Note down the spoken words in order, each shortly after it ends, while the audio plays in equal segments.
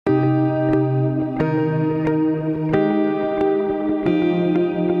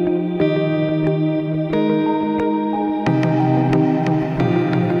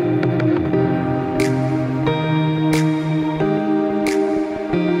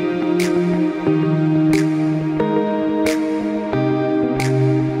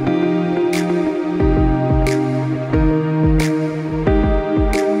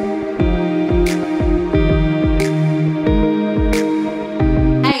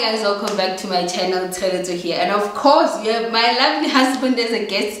guys, welcome back to my channel. Tsheleto here, and of course we have my lovely husband as a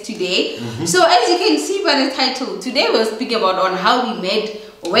guest today. So as you can see by the title, today we're speaking about on how we met,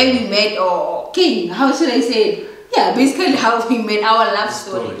 or when we met, or how should I say it? Yeah, basically how we met, our love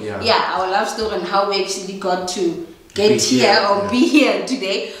story. Yeah, our love story and how we actually got to get here or be here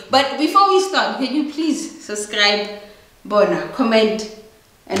today. But before we start, can you please subscribe, Bona, comment,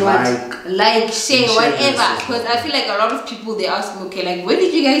 and like, share, whatever, because I feel like a lot of people, they ask me, okay, like, when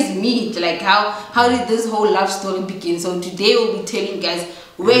did you guys meet? Like, how did this whole love story begin? So today we'll be telling you guys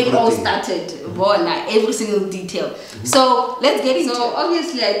where it all started, Bona, every single detail. So let's get into it. So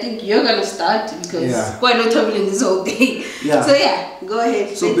obviously I think you're gonna start because we're not traveling this whole day. So go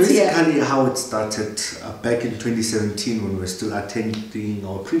ahead. So basically how it started back in 2017 when we were still attending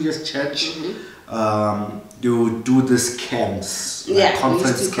our previous church. They would do this camps, like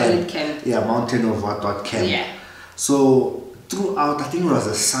conference camp. Mountain of what camp. So throughout, I think it was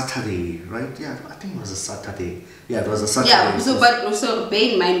a Saturday, right? Yeah, I think it was a Saturday. Yeah, it was a Saturday. Yeah, but also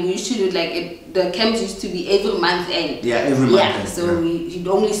bear in mind, we used to do like the camps used to be every month end. Yeah, every month end. So you'd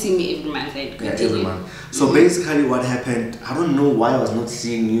only see me every month end. Yeah, every month. So basically what happened, I don't know why I was not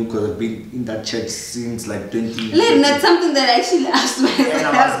seeing you because I've been in that church since like 20. That's something that I actually asked myself. And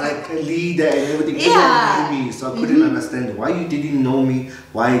I was like a leader and everything. Everyone knew me, so I couldn't understand why you didn't know me.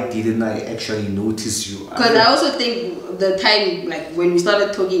 Why didn't I actually notice you? Because I also think the time, like when we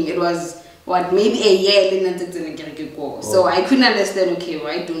started talking, it was maybe a year. So I couldn't understand. Okay,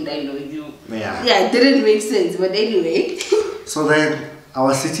 why don't I know you? Yeah, it didn't make sense. But anyway. So then I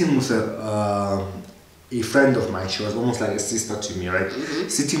was sitting with a friend of mine. She was almost like a sister to me, right?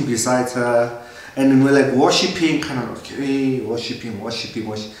 Sitting beside her, and then we're like worshiping, kind of okay, worshiping.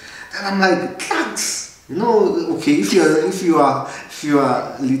 And I'm like, thanks. You know, okay, if you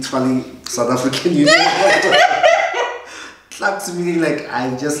are literally South African, you know, thanks meaning like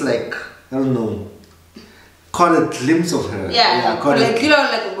I just like, I don't know, caught a glimpse of her. Like, you know,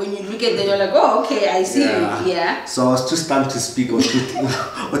 like when you look at them, you're like, oh, okay, I see you. Yeah. So I was too stunned to speak or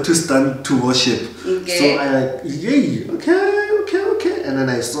too stunned to worship. Okay. So I like, yay, okay. And then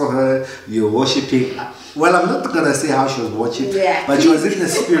I saw her, you're worshiping. Well, I'm not gonna say how she was worshiping, but she was in the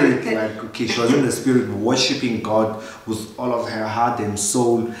spirit, like, okay, she was in the spirit worshiping God with all of her heart and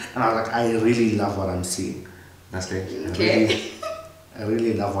soul. And I was like, I really love what I'm seeing. That's like, I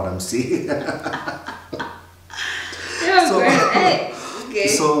really love what I'm seeing.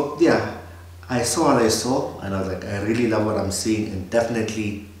 So yeah, I saw what I saw, and I was like, I really love what I'm seeing, and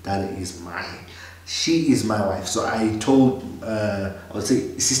definitely that is mine. She is my wife. So I told, I would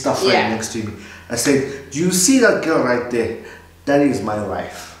say, sister friend next to me, I said, do you see that girl right there? That is my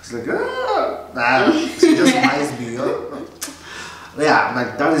wife. It's like, she just reminds me. Yeah, I'm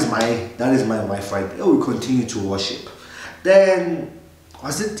like, that is my wife right there. We continue to worship. Then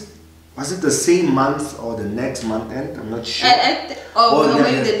was it the same month or the next month end? I'm not sure. Maybe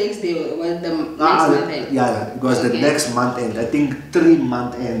the next day was the next month end. Yeah, it was the next month end. I think 3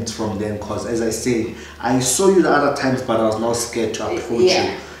 month ends from then, because as I said, I saw you the other times, but I was not scared to approach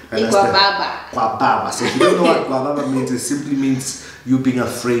you. Guababa. So if you don't know what guababa means, it simply means you being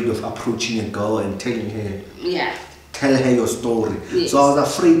afraid of approaching a girl and telling her. Tell her your story. So I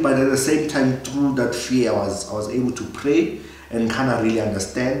was afraid, but at the same time, through that fear, I was able to pray and kind of really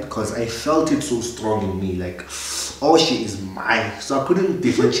understand, because I felt it so strong in me, like, oh, she is mine. So I couldn't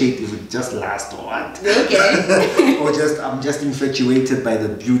differentiate if it just last or what. Or I'm just infatuated by the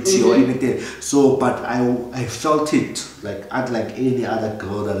beauty or anything. So, but I felt it like unlike any other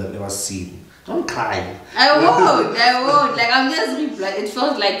girl that I've ever seen. Don't cry. I won't. Like, I'm just replying. It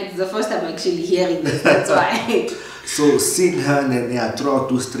felt like it's the first time actually hearing this. That's why. So seeing her, and then throughout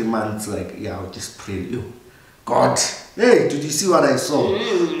those 3 months, like, I would just pray, God, hey, did you see what I saw?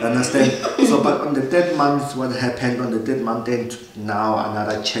 Understand? So, but on the 3rd month, what happened on the 3rd month end, now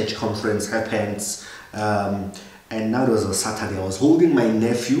another church conference happens, and now it was a Saturday. I was holding my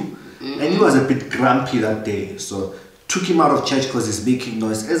nephew, and he was a bit grumpy that day, so took him out of church because he's making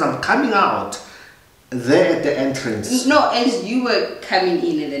noise. As I'm coming out, there at the entrance. No, as you were coming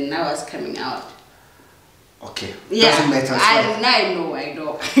in, and then now I was coming out. Okay. Doesn't matter. I know.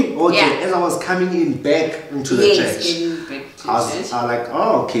 Okay, as I was coming in back into the church, I was like,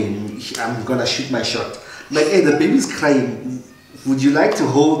 oh, okay, I'm gonna shoot my shot. Like, hey, the baby's crying. Would you like to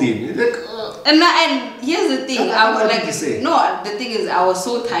hold him? Like, and here's the thing. The thing is, I was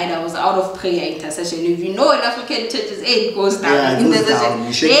so tired. I was out of prayer intercession. If you know in African churches, it goes down. It goes down.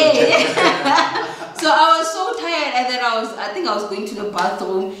 You shake So I was so tired, and then I think I was going to the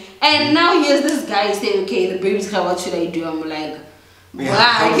bathroom, and now here's this guy saying, okay, the baby's crying, what should I do? I'm like,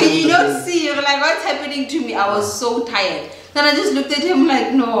 wow, can you not see? You're like, what's happening to me? I was so tired. Then I just looked at him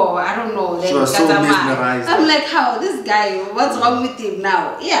like, no, I don't know. Then she was so mesmerized. I'm like, how? This guy, what's wrong with him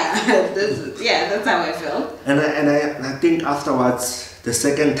now? Yeah, that's how I felt. And I think afterwards, the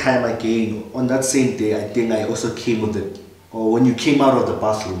second time again, on that same day, I think I also came with it. Or when you came out of the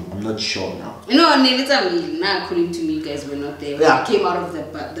bathroom, I'm not sure now. No, now according to me, you guys were not there. When I came out of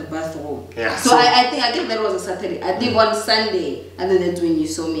the bathroom. Yeah. So I think that was a Saturday. I think on Sunday, and then that's when you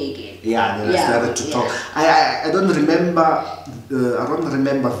saw me again. Yeah, then I started to talk. I don't remember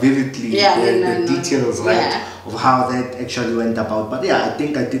vividly the details, right, of how that actually went about. But yeah, I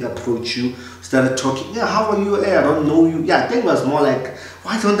think I did approach you, started talking. Yeah, how are you? Hey, I don't know you. Yeah, I think it was more like,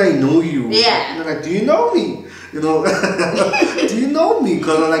 why don't I know you? Yeah. You're like, do you know me? You know, do you know me?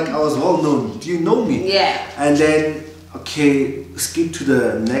 Because like I was well known. Do you know me? Yeah. And then, okay, skip to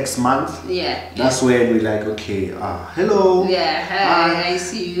the next month. Yeah. That's when we like, okay, hello. Yeah, hi, I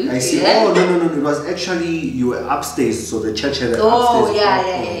see you. I see. Yeah. Oh, no. It was actually, you were upstairs, so the church had an upstairs. Oh, yeah.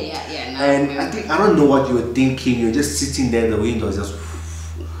 No, and I don't know what you were thinking. You're just sitting there, the window just.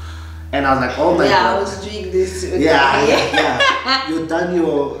 And I was like, oh my God. Yeah, I was doing this. Yeah. You done it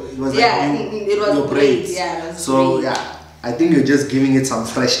was your braids. Yeah, so braids. Yeah, I think you're just giving it some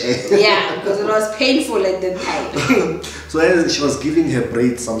fresh air. Yeah, because it was painful at the time. So as she was giving her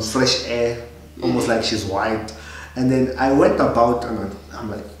braids some fresh air, almost like she's white. And then I went about and I'm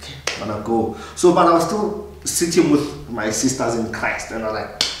like, okay, I'm gonna go. So, but I was still sitting with my sisters in Christ, and I'm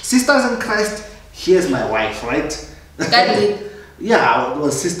like, sisters in Christ, here's my wife, right? Yeah, it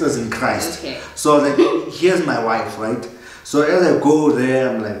was sisters in Christ. Okay. So like, here's my wife, right? So as I go there,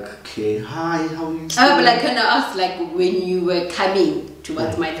 I'm like, okay, hi, how are you? But like, kind of asked, like, when you were coming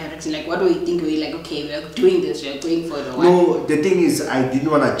towards my direction, like, what do you think? Were you like, okay, we're doing this, we're going for the one? No, the thing is, I didn't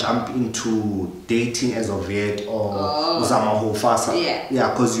want to jump into dating as of yet or Uzama Hofasa.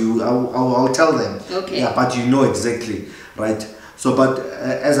 Yeah, because I'll tell them. Okay. Yeah, but you know exactly, right? So, but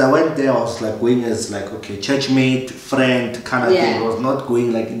as I went there, I was like going as like, okay, churchmate, friend kind of thing. I was not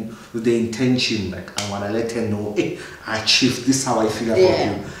going like with the intention, like I want to let her know, hey, I achieved, this is how I feel about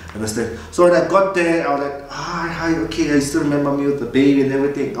you. Understand? So when I got there, I was like, hi, okay, I still remember me with the baby and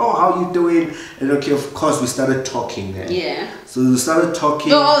everything. Oh, how you doing? And okay, of course, we started talking then. Yeah. So we started talking.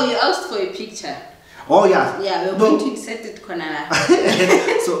 No, you asked for a picture. Oh, yeah. Yeah, we're going to insert it, Konala.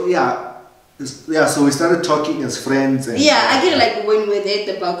 So, so we started talking as friends. And, I get like when we were there at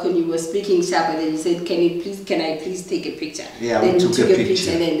the balcony, you were speaking sharp, and then you said, "Can I please take a picture?" Yeah, then we took a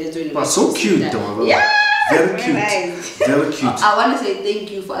picture. And then that's when but so cute, though. Yeah, very cute. Nice. Very cute. I want to say thank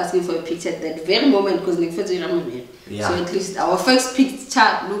you for asking for a picture at that very moment, because yeah. So at least our first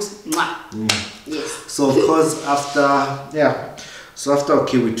picture looks Yes. So of course after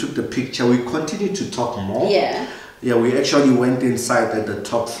we took the picture, we continued to talk more. Yeah, we actually went inside at the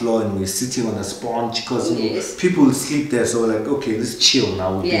top floor and we were sitting on a sponge because people sleep there. So we're like, okay, let's chill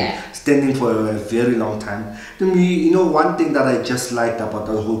now. We've been standing for a very long time. Then one thing that I just liked about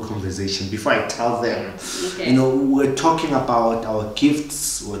the whole conversation, before I tell them, we're talking about our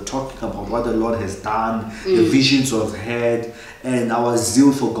gifts, we're talking about what the Lord has done, the visions we've had, and our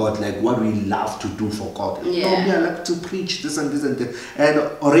zeal for God, like what we love to do for God. I like to preach this and this and that. And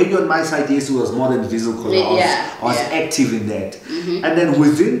already on my side, yes, it was more than visible because I was active in that. And then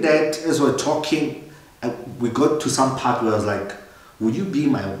within that, as we're talking, we got to some part where I was like, would you be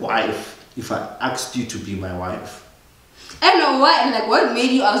my wife if I asked you to be my wife? I don't know why, and like what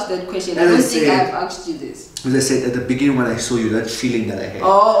made you ask that question? I don't think I've asked you this. As I said at the beginning when I saw you, that feeling that I had.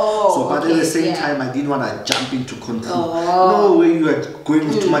 But at the same time, I didn't want to jump into control. No way, you were going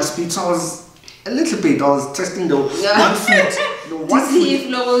with too much speed. So I was a little bit, I was testing the 1 foot. To see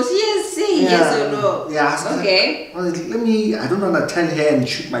if Logos yes or no. Yeah. Okay. I don't want to tell her and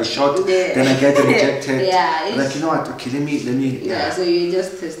shoot my shot. Then I get rejected. Like, you know what? Okay, let me. So you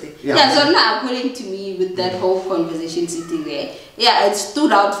just tested. So now, according to me, with that whole conversation sitting there, it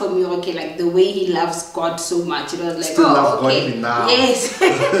stood out for me. Okay, like the way he loves God so much. It was like, still love God even now. Yes. So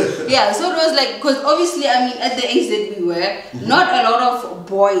it was like, because obviously, I mean, at the age that we were, not a lot of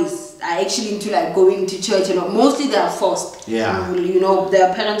boys are actually into like going to church. Mostly they are forced.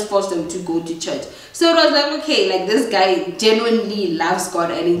 Their parents force them to go to church. So it was like, okay, like this guy genuinely loves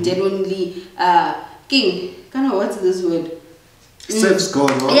God and he genuinely what's this word? Serves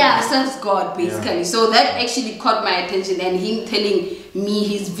God, right? Serves God basically. So that actually caught my attention, and him telling me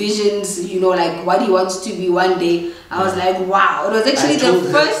his visions, you know, like what he wants to be one day. I was like, wow. It was actually the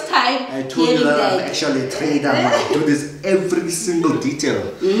first time I told you that I'm actually a trader. I do this every single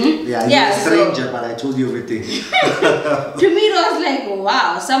detail. Yeah, I'm a stranger, but I told you everything. To me, it was like,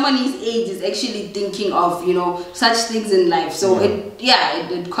 wow, someone his age is actually thinking of, you know, such things in life. So it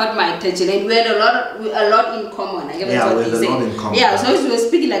caught my attention, and we had a lot in common. I guess we had a lot in common. Yeah, so we were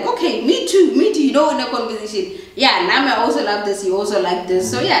speaking like, okay, me too, you know, in a conversation. Yeah, Nami, I also love this, you also like this.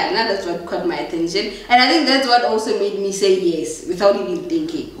 So yeah, now that's what caught my attention. And I think that's what also made me say yes without even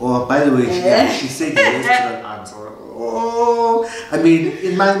thinking. Oh, by the way, she said yes to that answer. Oh, I mean,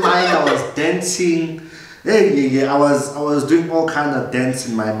 in my mind, I was dancing. Yeah. I was doing all kind of dance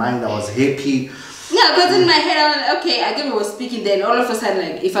in my mind. I was happy. Yeah, because in my head, I was like, okay, I think we were speaking then. All of a sudden,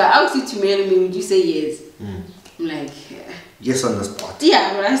 like, if I asked you to marry me, would you say yes? I'm like, yeah. Yes on the spot.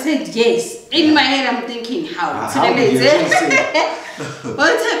 Yeah, but I said yes. In my head, I'm thinking, how? What's happening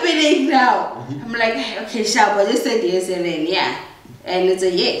now? I'm like, okay, sharp. I just said yes, and then and it's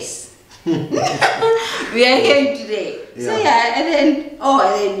a yes. We are here today. Yeah. So and then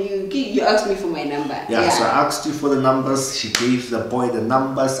you asked me for my number. Yeah, so I asked you for the numbers. She gave the boy the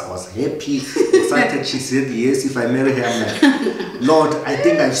numbers. I was happy, excited. She said yes if I marry her. I'm like, Lord, I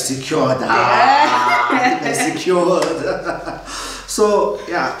think I've secured. I think I secured. So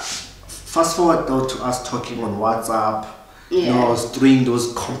yeah, fast forward though to us talking on WhatsApp. You know, I was doing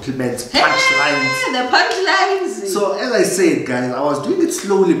those compliments, punchlines. The punchlines. So as I said, guys, I was doing it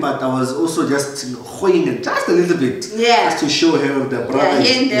slowly, but I was also just holding it just a little bit. Yeah. Just to show her the brother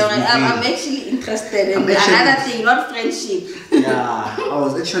I'm actually interested in another thing, not friendship. Yeah, I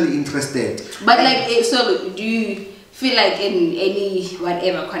was actually interested. But like, so do you feel like in any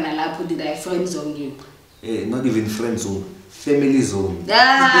whatever kind of lap did I friend zone you? Not even friend zone, family zone.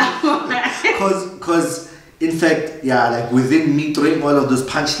 Because in fact, like within me throwing all of those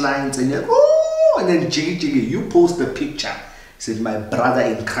punchlines and you're like, oh, and then Jiggy, you post a picture. Said my brother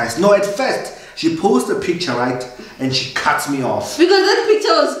in Christ. No, at first she posted a picture, right, and she cuts me off because that picture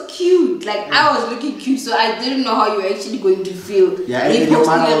was cute. Like I was looking cute, so I didn't know how you were actually going to feel. Yeah, and your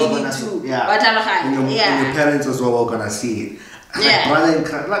mother was gonna see. And your parents as well were gonna see it. My brother in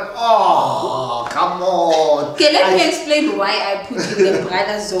Christ, like, oh, come on. Okay, let me explain why I put in the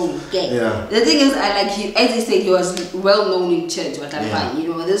brother zone. Okay. Yeah. The thing is, I like he, as he said, he was well known in church. You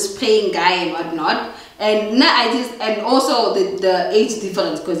know, this praying guy and whatnot. And now and also the age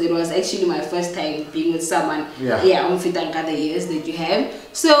difference, because it was actually my first time being with someone. On the years that you have.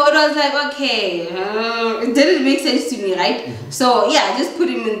 So it was like, okay, it didn't make sense to me, right? So I just put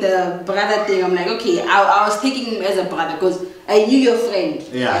him in the brother thing. I'm like, okay, I was taking him as a brother because I knew your friend.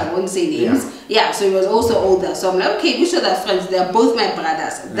 I won't say names. So he was also older. So I'm like, okay, we should have friends. They're both my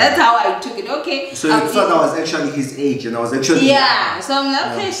brothers. That's how I took it. Okay. So you thought I was actually his age, and I was actually So I'm like,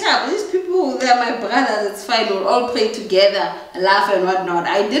 okay, sharp. These people, they're my brothers. It's fine. We'll all pray together, laugh and whatnot.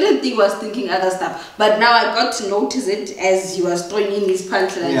 I didn't think he was thinking other stuff, but now I got to notice it as he was throwing in his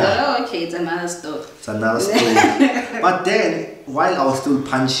punchline. Oh, okay, it's another story. It's another story. But then, while I was still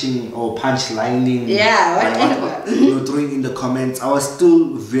punchlining, throwing in the comments, I was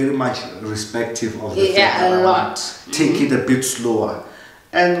still very much respectful of the fact that a lot. Take it a bit slower.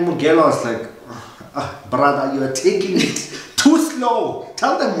 And Mugelo was like, brother, you are taking it too slow.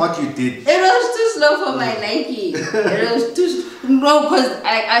 Tell them what you did. It was too slow for my liking. It was too because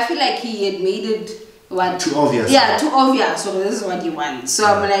I feel like he had made it too obvious. Too obvious. So this is what you want. So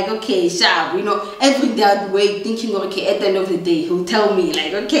I'm like, okay, sharp. You know, every day I'd wait thinking, okay, at the end of the day, he'll tell me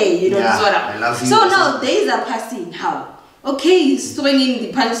like, okay, you know, this is what I love you. So now days are passing. How? Okay, he's throwing in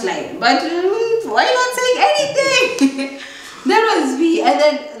the punchline, but why not saying anything? That was me. And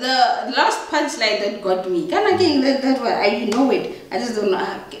then the last punchline that got me, kind of King, that one, I know it. I just don't know.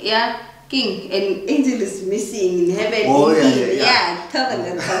 King, and Angel is missing in heaven. Tell them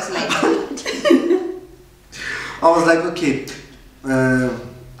that punchline. I was like, okay.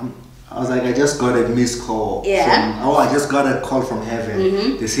 I was like, I just got a missed call. I just got a call from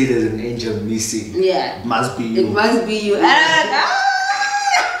heaven. They say there's an angel missing. It must be you. It must be you.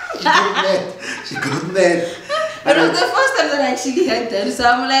 She got mad. It was the first time that I actually heard that, so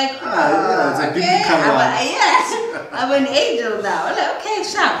I'm like, it's a biblical one. I'm an angel now. I'm like, okay,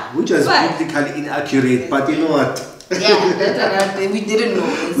 sharp. Which was biblically inaccurate, but you know what? That's another thing. We didn't know.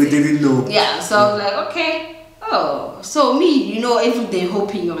 We didn't know. So I was like, okay. Oh, so me, you know, every day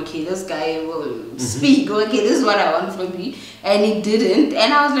hoping, okay, this guy will speak. Okay, this is what I want from you, and he didn't.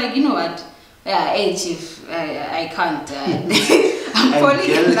 And I was like, you know what? Hey, chief, I can't. I'm falling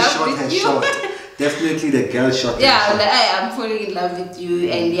in love with you. Definitely the girl shot. I'm falling in love with you,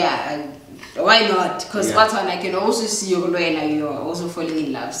 and why not? Because what one, I can also see you and you're also falling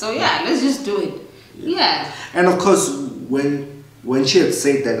in love. So yeah, let's just do it. Yeah. And of course, when she had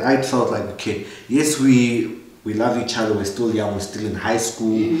said that, I felt like, okay, yes, we love each other, we're still young, we're still in high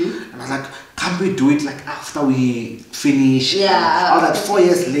school. And I was like, can't we do it like after we finish? Yeah. I was like 4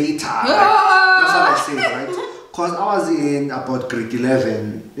 years later. Like, that's what I said, right? Because I was in about grade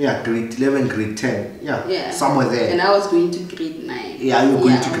 11, grade 10, somewhere there. And I was going to grade 9. Yeah, you were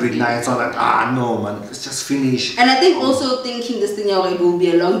going to grade 9, so I was like, no man, let's just finish. And I think also thinking this thing already will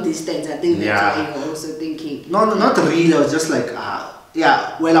be a long distance, I think that's why you're also thinking. No, not really, I was just like,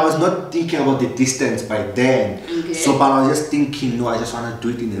 well, I was not thinking about the distance by then. Okay. So, but I was just thinking, no, I just want to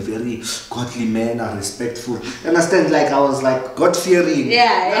do it in a very godly manner, respectful. Understand? Like, I was like God-fearing.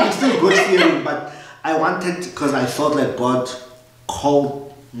 Yeah. I'm still God-fearing, but I wanted, because I felt like God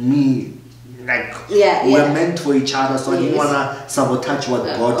called me, like, we're meant for each other, so I didn't want to sabotage what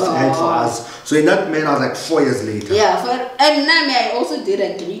God had for us. So in that manner, I was like 4 years later. Yeah, and Nami, I also did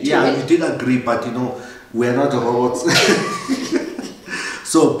agree to it. Yeah, you did agree, but you know, we're not robots.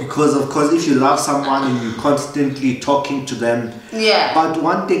 So, because of course, if you love someone and you're constantly talking to them. Yeah. But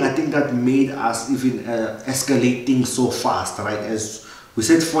one thing I think that made us even escalating so fast, right? As we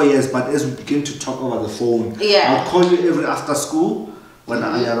said 4 years, but as we begin to talk over the phone, I'll call you every after school when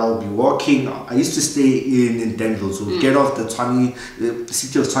I'll be walking. I used to stay in Denville, so get off the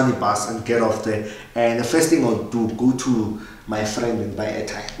City of Tshwane bus and get off there. And the first thing I'll do, go to my friend and buy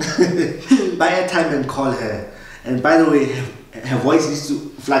airtime. Buy airtime and call her. And by the way, her voice used to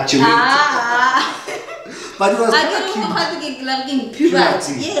fluctuate. But it was like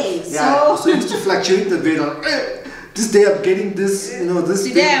puberty. Yes. Yeah, so it used to fluctuate a bit. Like, this day I'm getting this, this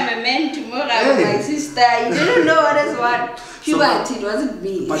today thing. I'm a man, tomorrow I'm my sister. You didn't know what is what. Puberty, it wasn't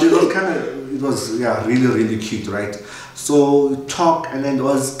me. But it was really, really cute, right? So talk, and then there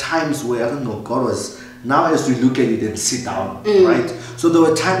was times where, I don't know, God was, now as we look at it and sit down, right? So there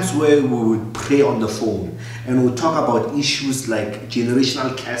were times where we would pray on the phone and we'd talk about issues like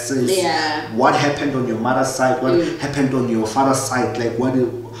generational curses, what happened on your mother's side, what happened on your father's side, like what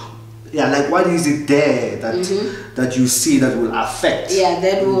is it there that you see that will affect? Yeah,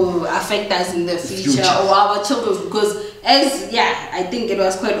 that will affect us in the future. Or our children, because I think it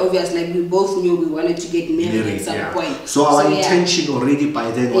was quite obvious, like we both knew we wanted to get married at some point. So our intention already by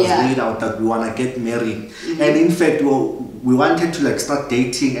then was laid out that we want to get married. And in fact, we wanted to like start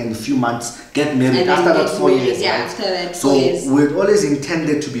dating and in a few months get married after that 4 years. Yeah, after that 4 years. So we'd always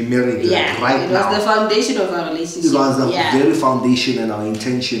intended to be married right now. It was the foundation of our relationship. It was the very foundation and our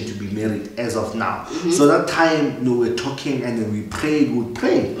intention to be married as of now. So that time, we were talking and then we would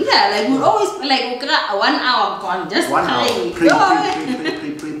pray. Yeah, like we'd always, like 1 hour gone, just 1 hour. Pray.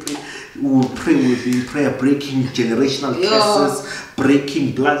 We would pray, we'd be in prayer, breaking generational curses,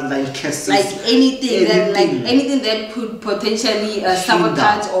 breaking bloodline curses. Like anything that could potentially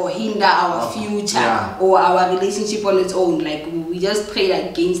sabotage or hinder our future or our relationship on its own. Like we just prayed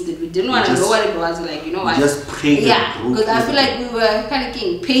against it. We didn't want to know what it was. Like, you know what? Just prayed. Yeah, because I feel like we were kind of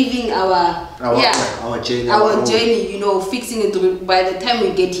paving our journey, fixing it. By the time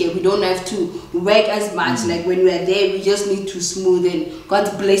we get here, we don't have to work as much. Like when we're there, we just need to smoothen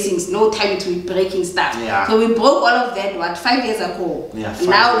God's blessings. No time to be breaking stuff. So we broke all of that 5 years ago.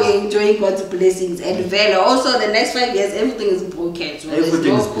 Now we're enjoying God's blessings and valor. Also, the next 5 years, everything is broken. So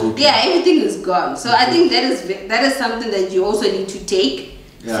everything is broken. Yeah, everything is gone. So I think that is something that you also need to take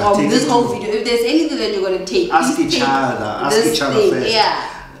from this whole video. If there's anything that you're going to take, ask each other first.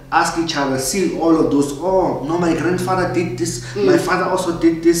 Ask each other, see all of those, my grandfather did this, my father also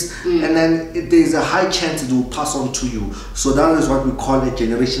did this, and then there's a high chance it will pass on to you. So that is what we call a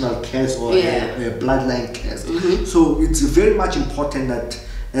generational curse or a bloodline curse. So it's very much important that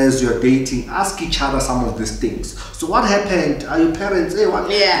as you're dating, ask each other some of these things. So what happened? Are your parents, what?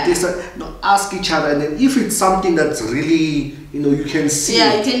 They said, ask each other, and then if it's something that's really, you can see.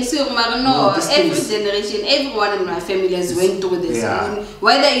 Yeah, you can see, every generation, everyone in my family has went through this.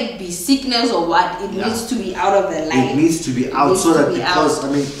 Whether it be sickness or what, it needs to be out of the line. It needs to be out so that because,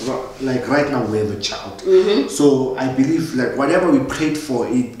 like right now we have a child. So I believe like whatever we prayed for,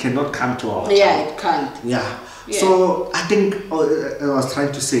 it cannot come to our child. Yeah, it can't. Yeah. So I think I was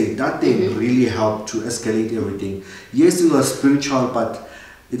trying to say that thing really helped to escalate everything. Yes, it was spiritual, but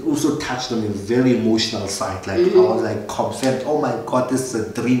it also touched on a very emotional side. Like I was like confirmed, oh my God, this is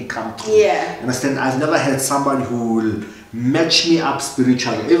a dream come true. Understand? I've never had somebody who will match me up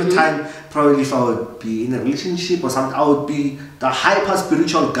spiritually. Every time, probably if I would be in a relationship or something, I would be the hyper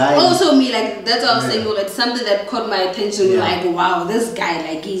spiritual guy. Also me, like that's what I was saying, it's something that caught my attention. Like, wow, this guy,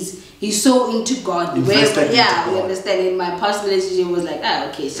 like he's he's so into God. We understand. In my past relationship was like,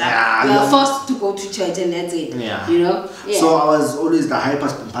 okay, so we are forced to go to church and that's it. Yeah. You know? Yeah. So I was always the high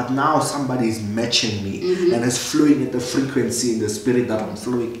person, but now somebody is matching me and is flowing at the frequency in the spirit that I'm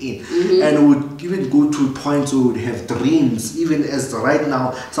flowing in. And would even go to points where we would have dreams, even as right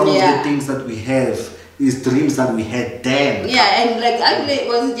now, some of the things that we have is dreams that we had then. Yeah, and like I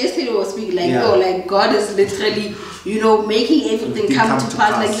was just speaking like, like God is literally, making everything come to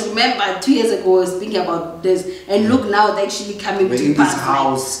pass. Like you remember 2 years ago I was thinking about this, and look now it's actually coming to pass. In this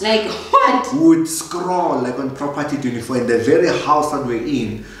house, like what? We would scroll like on Property 24 in the very house that we're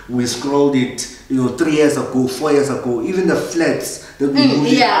in. We scrolled it, 3 years ago, 4 years ago, even the flats that we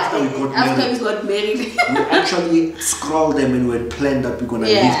moved after we got married. We actually scrolled them and we had planned that we're gonna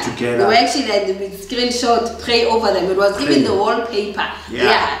live together. We were actually like with screenshot, pray over them. It was even the wallpaper.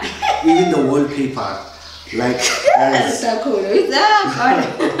 Yeah. Even the wallpaper. Like that's so cool.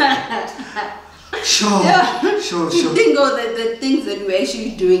 Sure. Think of the things that we're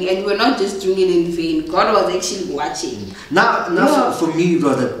actually doing, and we're not just doing it in vain. God was actually watching. Now for me it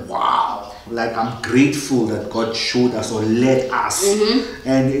was like, wow. Like I'm grateful that God showed us or led us.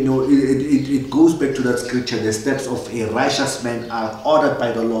 And it goes back to that scripture, the steps of a righteous man are ordered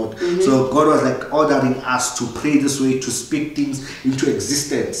by the Lord. So God was like ordering us to pray this way, to speak things into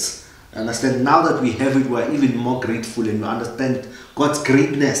existence. Understand, now that we have it, we're even more grateful and we understand God's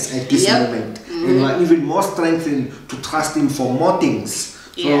greatness at this moment. And we're even more strengthened to trust Him for more things.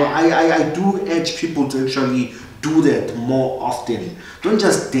 So I do urge people to actually do that more often. Don't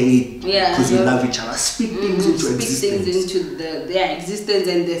just date because you love each other. Speak things into existence. Things into their existence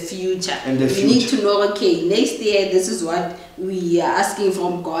and the future. You need to know, okay, next year this is what we are asking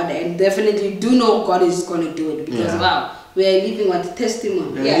from God, and definitely do know God is going to do it, because wow, we are living with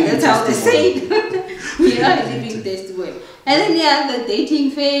testimony. That's how they say it. We are living testimony. And then the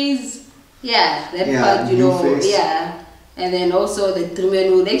dating phase. That part, phase. And then also the three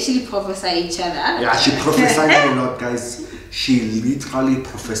men would actually prophesy each other. Yeah, she prophesied me a lot, guys. She literally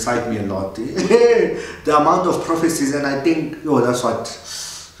prophesied me a lot. The amount of prophecies, and I think, that's what.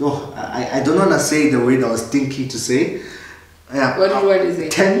 I don't want to say the way that I was thinking to say. What do you want to say?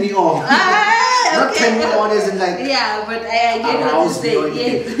 Turn me on. Not turn me on as in like. Yeah, but I get what you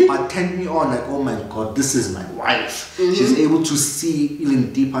say. But turn me on like, oh my God, this is my wife. She's able to see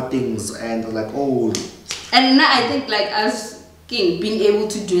even deeper things and like, oh. And now I think like us being able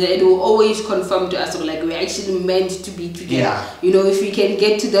to do that, it will always confirm to us, like we're actually meant to be together. If we can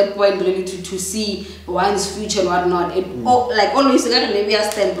get to that point really to see one's future and whatnot, it like always you gotta maybe a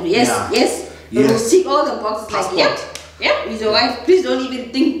stamp. Yes. It will tick all the boxes. Passport. Like yep, with your wife. Please don't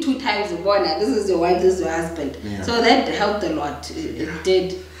even think 2 times about it. This is your wife, this is your husband. So that helped a lot. It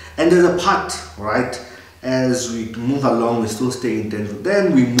did. And there's a part, right? As we move along, we still stay in Denver.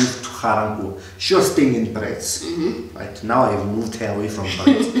 Then we moved to Garankuwa. She was staying in Brits. Right now, I've moved her away from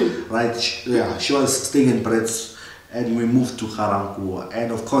Brits. Right? She was staying in Brits, and we moved to Garankuwa.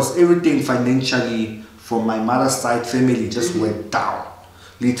 And of course, everything financially from my mother's side family just went down,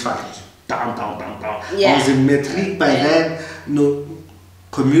 literally down. I was in Matric by then.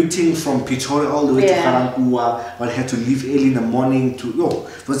 Commuting from Pretoria all the way to Garankuwa, but I had to leave early in the morning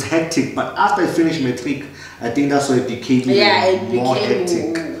it was hectic. But after I finished Matric, I think that's why it became more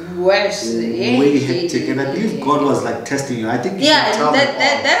hectic. Worse. Way hectic. And I believe God was like testing you. I think you can tell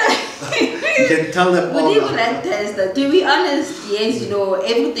you can tell them all. But even that test, to be honest, yes,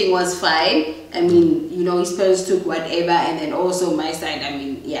 everything was fine. I mean, his parents took whatever, and then also my side, I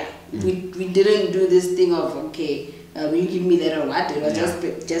mean, we didn't do this thing of, okay, will you give me that or what? It was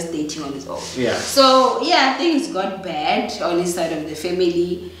just dating on his own. So things got bad on his side of the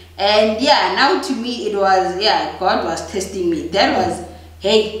family. And now to me it was, God was testing me. That was,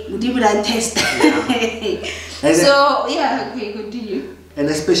 hey, would you test? So okay, continue. And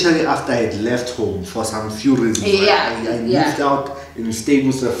especially after I had left home for some few reasons. I moved out and stayed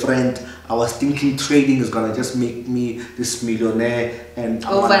with a friend. I was thinking trading is gonna just make me this millionaire and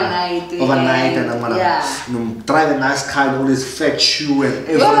overnight, and I'm gonna drive a nice car and all this fat shoe and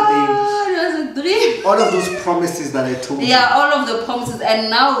everything. It was a dream. All of those promises that I told you. All of the promises. And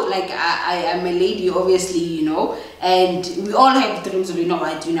now, like I am a lady, obviously, and we all have dreams of,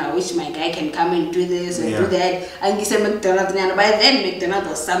 I wish my guy can come and do this and do that. And he said McDonald's, and by then McDonald's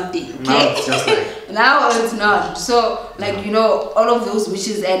was something. Okay? Now it's just like now it's not. So like all of those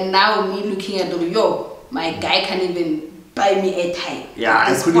wishes, and now me looking at my guy can't even buy me airtime.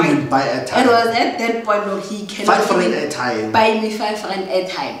 I couldn't even buy airtime. It was at that point he can ₦5 airtime. buy me ₦5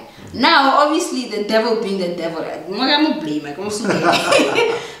 airtime. Now, obviously, the devil being the devil, I'm not blame.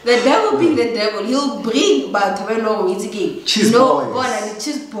 The devil being the devil, he'll bring cheese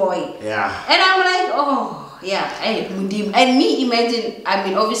boy. Yeah. And I'm like, oh, yeah. And me, imagine, I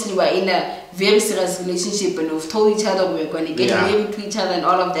mean, obviously, we're in a very serious relationship and we've told each other we're going to get married to each other and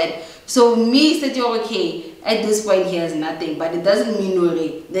all of that. So me said, okay, at this point he has nothing, but it doesn't mean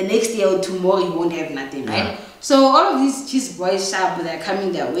the next year or tomorrow he won't have nothing, right? So all of these cheese boys sharp, they're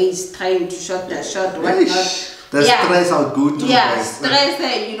coming their ways, trying to shot their shot, whatnot. The stress out good too. Yeah, stress,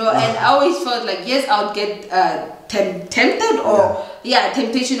 and I always felt like, yes, I would get tempted or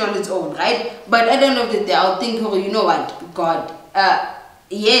temptation on its own, right? But at the end of the day, I'll think, oh, you know what, God,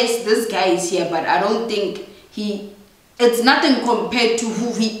 yes, this guy is here, but I don't think it's nothing compared to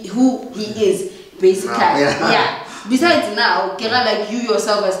who he is, basically. Besides now, like you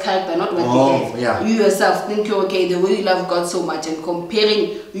yourself as character, not what they have. You yourself think, okay, the way you love God so much, and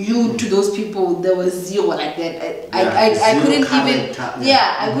comparing you to those people, there was zero like that. I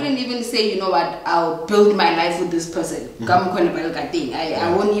couldn't even say, you know what, I'll build my life with this person. I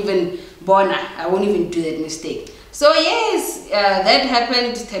won't even do that mistake. So yes, that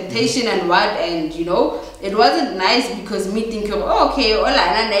happened, temptation and it wasn't nice because me thinking, okay, all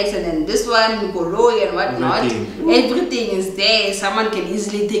I next and then this one, Golo and whatnot, everything is there. Someone can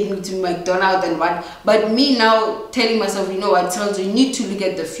easily take me to McDonald's and what. But me now telling myself, you know what, tells you need to look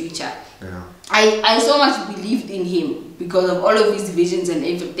at the future. Yeah. I so much believed in him because of all of his visions and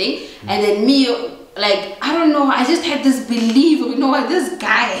everything. And then me, like, I don't know, I just had this belief, you know what, this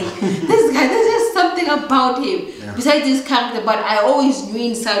guy, there's just something about him besides his character, but I always knew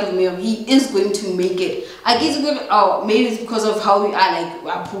inside of me he is going to make it. I guess maybe it's because of how we are, like,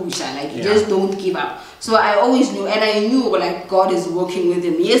 we're pusher, like, you just don't give up. So I always knew, and I knew, like, God is working with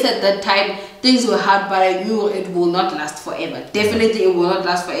him. Yes, at that time, things were hard, but I knew it will not last forever. Definitely it will not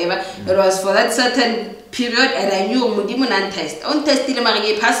last forever. It was for that certain period, and I knew test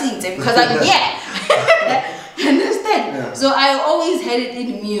because I'm here. Understand? So I always had it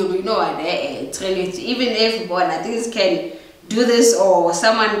in me, you know what, it's really, even if one I think can do this or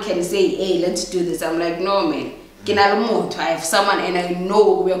someone can say, hey, let's do this, I'm like, no man, I have someone and I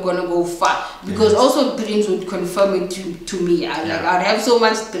know we're gonna go far, because also dreams would confirm it to me. I'd have so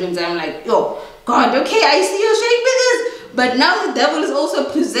much dreams, I'm like, yo, God, okay, I see you showing me this, but now the devil is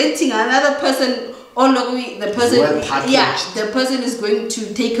also presenting another person. The person is going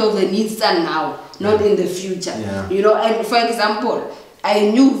to take care of the needs now, not in the future. And for example, I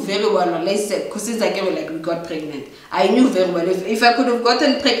knew very well, let's say, because since we got pregnant, I knew very well if I could have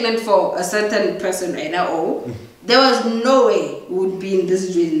gotten pregnant for a certain person right now, there was no way we would be in this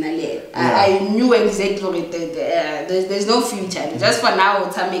situation. I knew exactly there's no future. Just for now,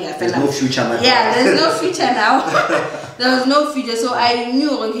 there's no future. There's no future now. There was no future, so I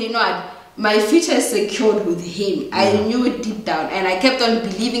knew, okay, you know what, my future is secured with him. I knew it deep down, and I kept on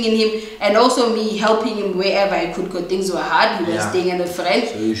believing in him, and also me helping him wherever I could, because things were hard. He was staying in a friend,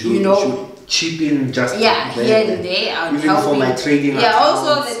 so you should chip in just here and there. I'd even help for my trading.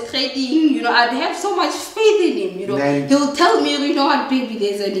 Also the trading. I'd have so much faith in him. Then he'll tell me, you know what, baby,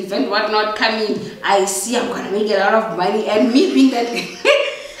 there's an event, whatnot coming. I see I'm gonna make a lot of money, and me being that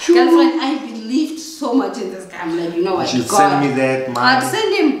girlfriend, I believed so much in this guy. I'm like, you know what, God, send me that money. I'd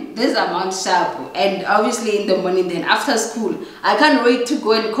send him this amount sharp, and obviously in the morning, then after school, I can't wait to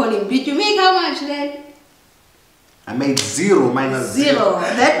go and call him. Did you make how much then? I made zero minus zero.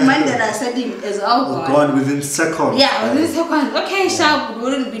 That money that I sent him is all gone within seconds. Yeah, within seconds. Okay, sharp. It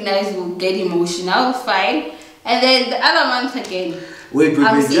wouldn't be nice. We'll get emotional. Fine. And then the other month again. Wait.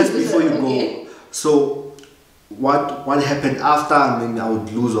 Just before you go. So, what happened after? I mean, I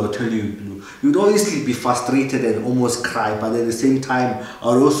would lose or tell you. You'd obviously be frustrated and almost cry, but at the same time, I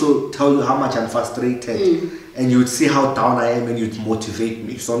would also tell you how much I'm frustrated, and you'd see how down I am, and you'd motivate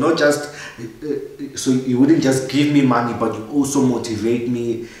me. So not just, so you wouldn't just give me money, but you also motivate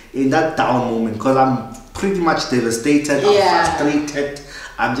me in that down moment, because I'm pretty much devastated, I'm frustrated.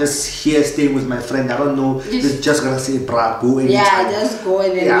 I'm just here staying with my friend. I don't know. It's just gonna say, "Bruh, go anytime." Yeah, just go,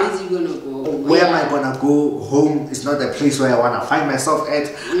 and then where's you gonna go? Where am I gonna go? Home is not the place where I wanna find myself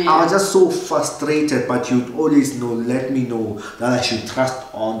at. I was just so frustrated, but you'd always let me know that I should trust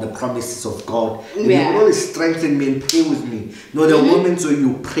on the promises of God. And you would always strengthen me and pray with me. There are moments where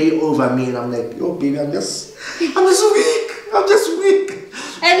you pray over me, and I'm like, "Yo, baby, I'm just weak. I'm just weak."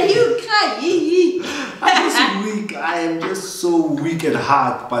 And he would cry. I'm just weak. I am just so weak at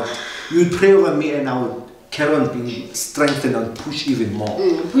heart. But you'd pray over me, and I would carry on being strengthened and push even more.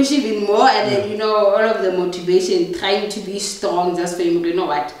 Push even more, and then all of the motivation, trying to be strong just for him. You know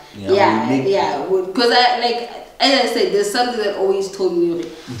what? Because as I said, there's something that always told me,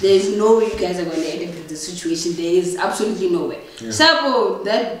 there's no way you guys are going to end up in this situation. There is absolutely no way. Yeah. So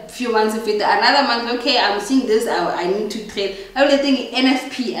that few months of it, another month, okay, I'm seeing this, I need to trade. I was thinking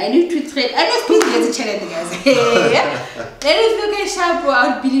NFP, I need to trade. NFP gets a challenge, guys. Yeah. NFP, okay, sharp,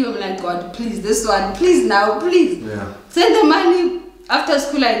 I would believe, I'm like, God, please, this one, please now, please. Yeah. Send the money. After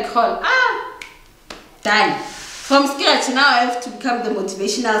school, I call. Done. From scratch, now I have to become the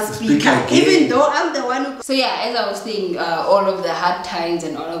motivational speaker, even though I'm the one who... So yeah, as I was saying, all of the hard times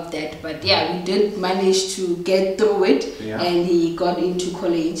and all of that, but yeah, we did manage to get through it, and he got into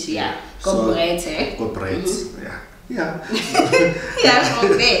college, got bread, Got bread, yeah. Yeah,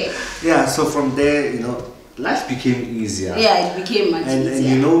 from there. Yeah, so from there, you know, life became easier. Yeah, it became much easier. And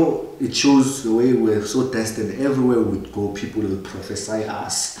you know, it shows the way we're so tested. Everywhere we'd go, people will prophesy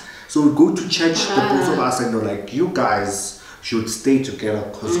us. So we go to church, the both of us, and they're like, you guys should stay together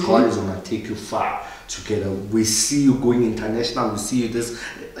because God is going to take you far together. We see you going international, we see you this,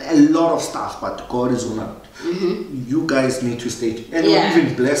 a lot of stuff, but God is going to, you guys need to stay. And we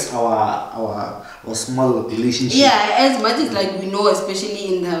even bless our small relationship. Yeah, as much as like we know,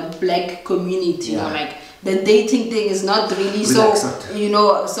 especially in the black community, you know, like, the dating thing is not really so, you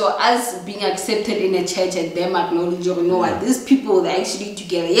know, so us being accepted in a church and them acknowledging, you know what, these people, they're actually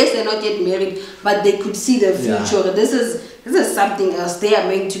together. Yes, they're not yet married, but they could see the future. This is something else. They are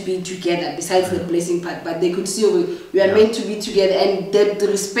meant to be together besides the blessing part, but they could see we are meant to be together, and they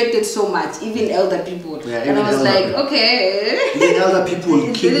respected so much, even elder people. And I was like, okay. Even elder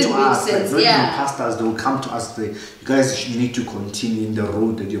people came to us, like, not even pastors, they will come to us, you guys need to continue in the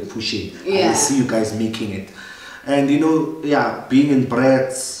road that you're pushing. I see you guys making it. And you know, being in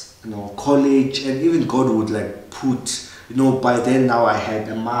Brett's, you know, college, and even God would like put, you know, by then now I had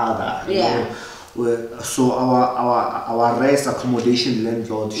a mother, you know, so our rest accommodation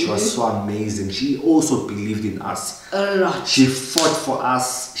landlord, she was so amazing. She also believed in us a lot. She fought for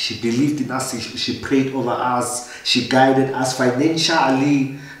us, she believed in us, she prayed over us, she guided us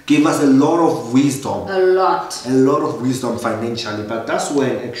financially, gave us a lot of wisdom. A lot of wisdom financially. But that's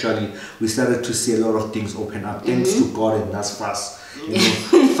when actually we started to see a lot of things open up, thanks to God and us first. You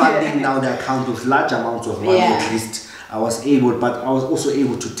know, funding now the account with large amounts of money at least. I was able, but I was also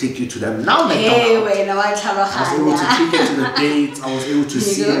able to take you to them. Now I was able to take you to the dates. I was able to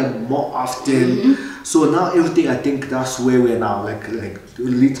see them more often. So now everything, I think that's where we're now, like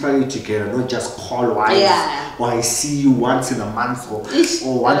literally together, not just call wise, or I see you once in a month, or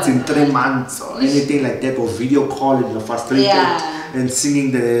once in 3 months, or anything like that, or video call and you're frustrated and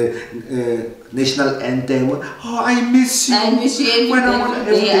singing the national anthem. Oh, I miss you. I miss you every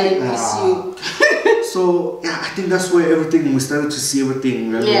day. I miss you. So I think that's where everything, we started to see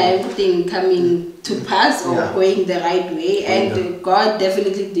everything. Everything coming to pass or going the right way, and God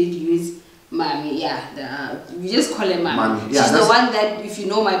definitely did use Mommy. We just call her Mommy. She's the one that, if you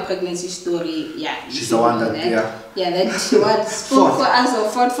know my pregnancy story, she's the one that that she was fought for us or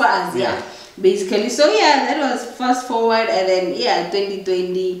fought for us. Basically. So that was fast forward, and then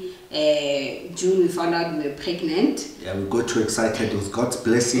 2020. June we found out we were pregnant. We got too excited with God's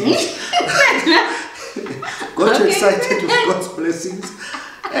blessings. Got too excited with God's blessings.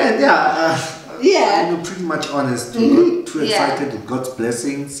 And I'm pretty much honest. We got too excited with God's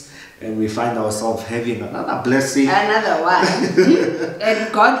blessings, and we find ourselves having another blessing. Another one.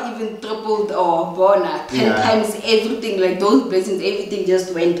 And God even tripled our bonus 10 times everything, like those blessings, everything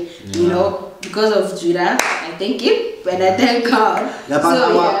just went, you know, because of Judah. I thank him, and I thank God.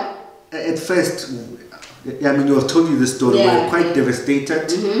 At first, I mean, I've told you the story, we were quite devastated.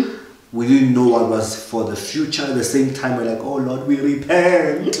 We didn't know what was for the future. At the same time, we're like, oh Lord, we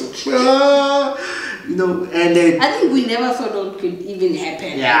repent. You know, and then I think we never thought it could even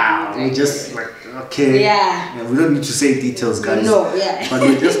happen. We just like, okay. We don't need to say details, guys. No, but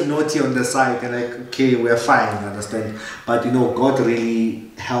we're just naughty on the side and like, okay, we're fine, you understand? But you know, God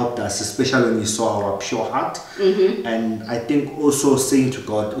really helped us, especially when we saw our pure heart. And I think also saying to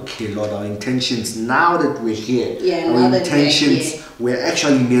God, okay, Lord, our intentions now that we're here, our intentions, we're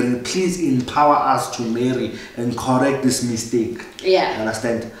actually married. Please empower us to marry and correct this mistake.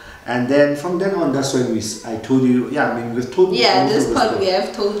 Understand? And then from then on, that's when I told you, we've told you. This part we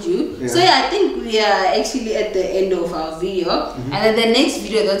have told you. So I think we are actually at the end of our video. And then the next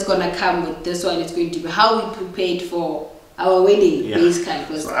video that's gonna come with this one is going to be how we prepared for our wedding,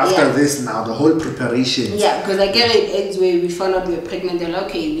 basically. So after this now, the whole preparation. Because I get it ends where we found out we were pregnant, they're like,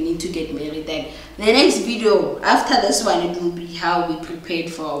 okay, we need to get married then. The next video, after this one, it will be how we prepared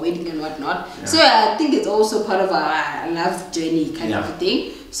for our wedding and whatnot. So I think it's also part of our love journey kind of a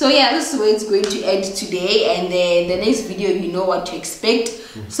thing. So yeah, this is where it's going to end today, and then the next video you know what to expect.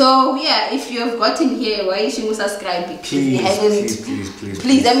 So yeah, if you have gotten here, why you should subscribe? Please.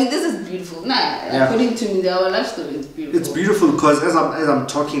 I mean, this is beautiful. According to me, our life story is beautiful. It's beautiful because as I'm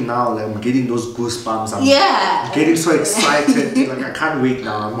talking now, like, I'm getting those goosebumps. I'm getting so excited. Like, I can't wait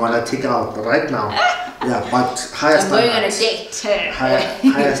now. I'm gonna take it out right now. Yeah, but higher standard. I'm going on a date.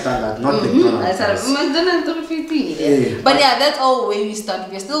 Higher standard, not McDonald's. But yeah, that's all where we start.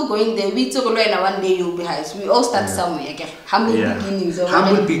 We're still going there. We took a one day you'll be high. So we all start somewhere. Okay? Humble beginnings.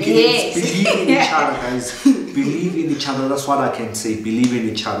 Humble beginnings. Believe in each other, guys. Believe in each other. That's what I can say. Believe in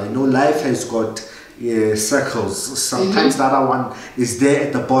each other. You know, life has got circles. Sometimes the other one is there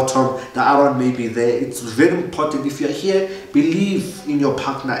at the bottom, the other one may be there. It's very important. If you're here, believe in your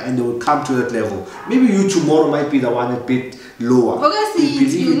partner and they will come to that level. Maybe you tomorrow might be the one a bit lower.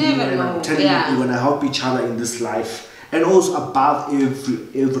 You never know. I'm telling you, we're going to help each other in this life. And also above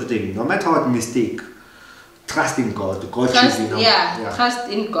everything, no matter what mistake, trust in God. Trust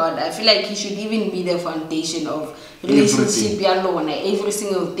in God. I feel like He should even be the foundation of relationship alone, every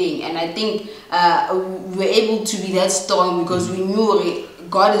single thing. And I think we were able to be that strong because we knew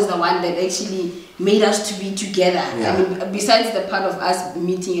God is the one that actually made us to be together. I mean, besides the part of us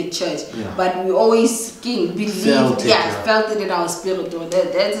meeting at church, but we always believed, felt it in our spirit.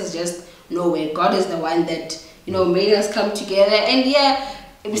 That is just nowhere. God is the one that made us come together. And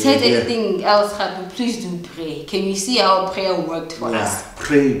besides anything else, please do pray. Can you see how prayer worked for us?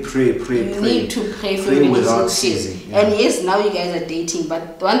 Pray. You need to pray for relationships. And yes, now you guys are dating,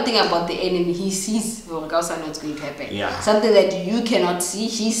 but one thing about the enemy, he sees what's going to happen. Something that you cannot see,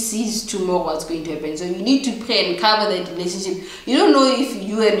 he sees tomorrow what's going to happen. So you need to pray and cover that relationship. You don't know if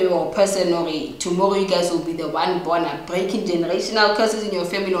you and your person or tomorrow you guys will be the one born up, breaking generational curses in your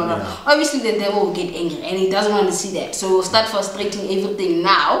family or not. Obviously the devil will get angry and he doesn't want to see that. So we'll start frustrating everything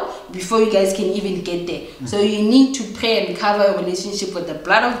now before you guys can even get there. So you need to pray and cover a relationship with the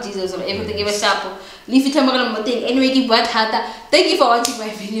blood of Jesus or everything. Anyway, thank you for watching my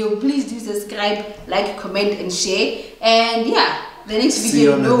video. Please do subscribe, like, comment and share. And the next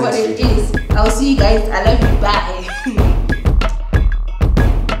video, you know what it is. I'll see you guys. I love you. Bye.